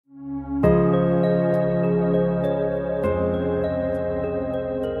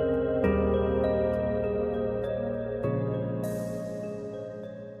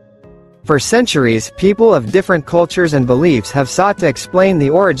For centuries, people of different cultures and beliefs have sought to explain the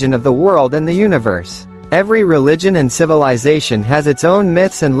origin of the world and the universe. Every religion and civilization has its own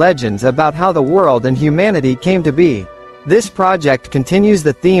myths and legends about how the world and humanity came to be. This project continues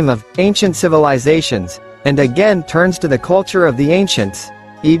the theme of ancient civilizations, and again turns to the culture of the ancients: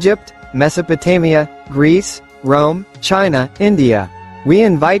 Egypt, Mesopotamia, Greece, Rome, China, India. We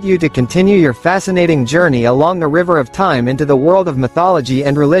invite you to continue your fascinating journey along the river of time into the world of mythology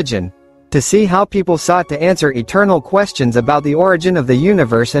and religion, to see how people sought to answer eternal questions about the origin of the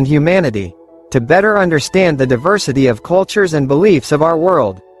universe and humanity, to better understand the diversity of cultures and beliefs of our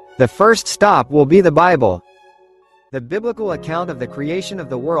world. The first stop will be the Bible. The biblical account of the creation of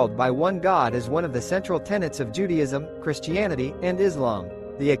the world by one God is one of the central tenets of Judaism, Christianity, and Islam.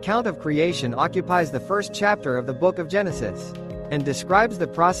 The account of creation occupies the first chapter of the book of Genesis, and describes the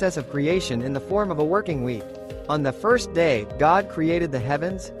process of creation in the form of a working week. On the first day, God created the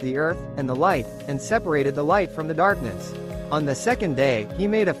heavens, the earth, and the light, and separated the light from the darkness. On the second day, he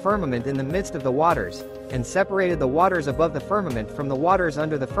made a firmament in the midst of the waters, and separated the waters above the firmament from the waters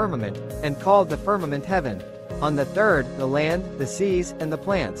under the firmament, and called the firmament heaven. On the third, the land, the seas, and the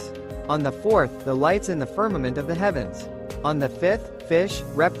plants. On the fourth, the lights in the firmament of the heavens. On the fifth, fish,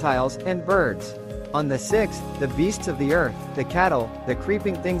 reptiles, and birds. On the sixth, the beasts of the earth, the cattle, the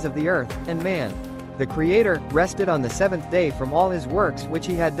creeping things of the earth, and man. The Creator rested on the seventh day from all his works which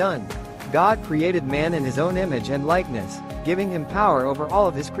he had done. God created man in his own image and likeness, giving him power over all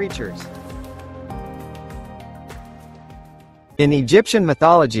of his creatures. In Egyptian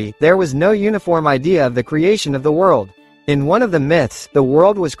mythology, there was no uniform idea of the creation of the world. In one of the myths, the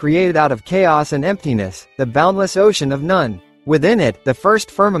world was created out of chaos and emptiness, the boundless ocean of none. Within it, the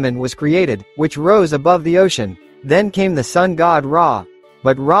first firmament was created, which rose above the ocean. Then came the sun god Ra.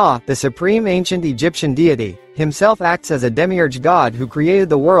 But Ra, the supreme ancient Egyptian deity, himself acts as a demiurge god who created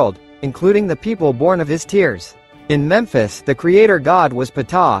the world, including the people born of his tears. In Memphis, the creator god was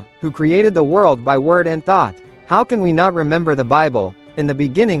Ptah, who created the world by word and thought. How can we not remember the Bible? In the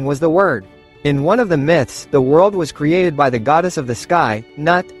beginning was the Word. In one of the myths, the world was created by the goddess of the sky,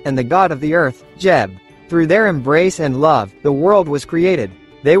 Nut, and the god of the earth, Geb. Through their embrace and love, the world was created.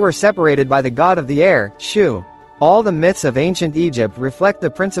 They were separated by the god of the air, Shu. All the myths of ancient Egypt reflect the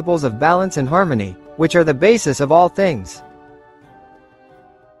principles of balance and harmony, which are the basis of all things.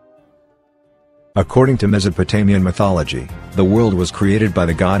 According to Mesopotamian mythology, the world was created by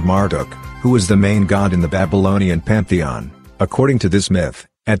the god Marduk, who was the main god in the Babylonian pantheon. According to this myth,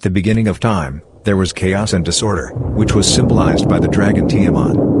 at the beginning of time, there was chaos and disorder, which was symbolized by the dragon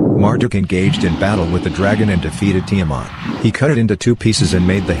Tiamat. Marduk engaged in battle with the dragon and defeated Tiamat. He cut it into two pieces and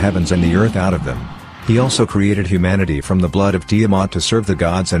made the heavens and the earth out of them. He also created humanity from the blood of Tiamat to serve the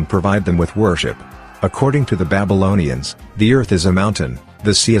gods and provide them with worship. According to the Babylonians, the earth is a mountain,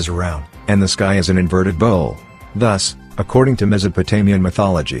 the sea is round, and the sky is an inverted bowl. Thus, according to Mesopotamian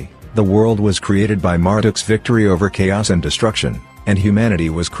mythology, the world was created by Marduk's victory over chaos and destruction, and humanity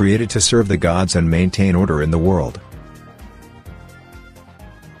was created to serve the gods and maintain order in the world.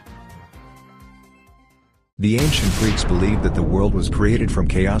 The ancient Greeks believed that the world was created from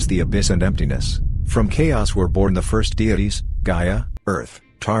chaos, the abyss, and emptiness. From chaos were born the first deities: Gaia, earth;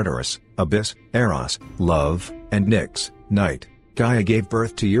 Tartarus, abyss; Eros, love; and Nyx, night. Gaia gave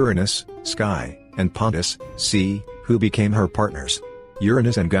birth to Uranus, sky; and Pontus, sea, who became her partners.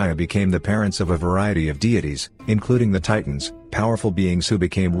 Uranus and Gaia became the parents of a variety of deities, including the Titans, powerful beings who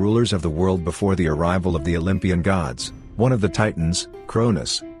became rulers of the world before the arrival of the Olympian gods. One of the Titans,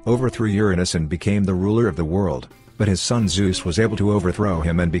 Cronus, overthrew Uranus and became the ruler of the world, but his son Zeus was able to overthrow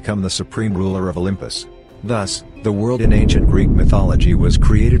him and become the supreme ruler of Olympus. Thus, the world in ancient Greek mythology was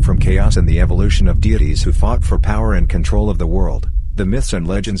created from chaos and the evolution of deities who fought for power and control of the world. The myths and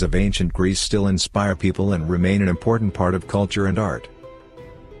legends of ancient Greece still inspire people and remain an important part of culture and art.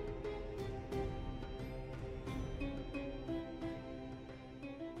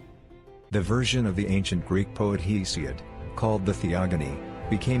 The version of the ancient Greek poet Hesiod, called the Theogony,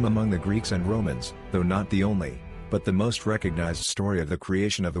 became among the Greeks and Romans, though not the only, but the most recognized story of the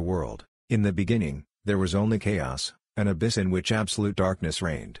creation of the world. In the beginning, there was only chaos, an abyss in which absolute darkness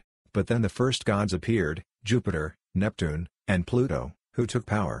reigned. But then the first gods appeared: Jupiter, Neptune, and Pluto, who took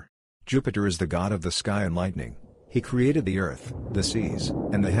power. Jupiter is the god of the sky and lightning. He created the earth, the seas,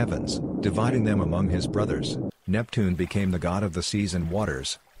 and the heavens, dividing them among his brothers. Neptune became the god of the seas and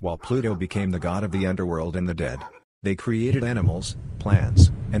waters, while Pluto became the god of the underworld and the dead. They created animals,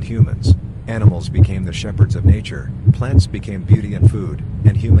 plants, and humans. Animals became the shepherds of nature, plants became beauty and food,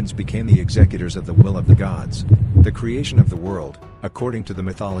 and humans became the executors of the will of the gods. The creation of the world, according to the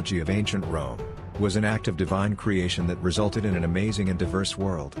mythology of ancient Rome, was an act of divine creation that resulted in an amazing and diverse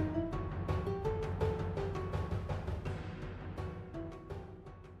world.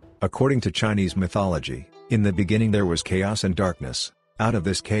 According to Chinese mythology, in the beginning there was chaos and darkness. Out of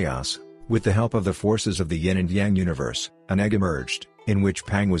this chaos, with the help of the forces of the yin and yang universe, an egg emerged, in which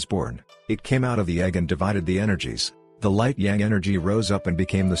Pang was born. It came out of the egg and divided the energies. The light yang energy rose up and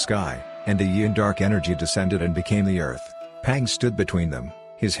became the sky, and the yin dark energy descended and became the earth. Pang stood between them,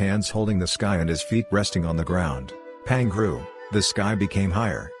 his hands holding the sky and his feet resting on the ground. Pang grew, the sky became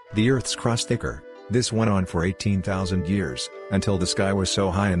higher, the earth's crust thicker. This went on for 18,000 years, until the sky was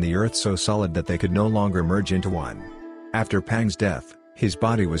so high and the earth so solid that they could no longer merge into one. After Pang's death, his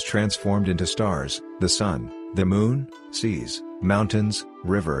body was transformed into stars, the sun, the moon, seas, mountains,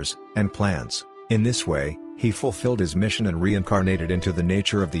 rivers, and plants. In this way, he fulfilled his mission and reincarnated into the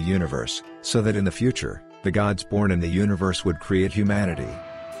nature of the universe, so that in the future, the gods born in the universe would create humanity.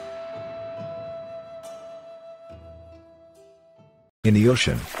 In the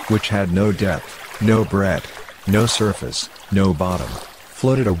ocean, which had no depth, no breadth, no surface, no bottom,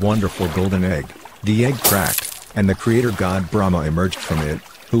 floated a wonderful golden egg. The egg cracked, and the creator god Brahma emerged from it,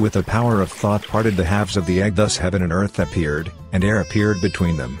 who with the power of thought parted the halves of the egg. Thus heaven and earth appeared, and air appeared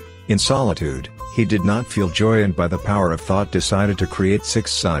between them. In solitude, he did not feel joy and by the power of thought decided to create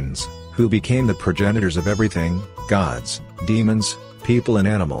 6 sons, who became the progenitors of everything, gods, demons, people and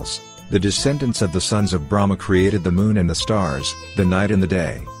animals. The descendants of the sons of Brahma created the moon and the stars, the night and the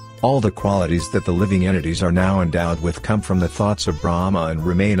day. All the qualities that the living entities are now endowed with come from the thoughts of Brahma and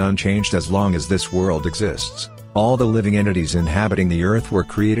remain unchanged as long as this world exists. All the living entities inhabiting the earth were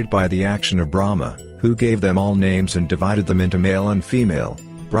created by the action of Brahma, who gave them all names and divided them into male and female.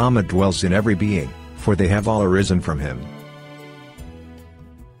 Brahma dwells in every being, for they have all arisen from him.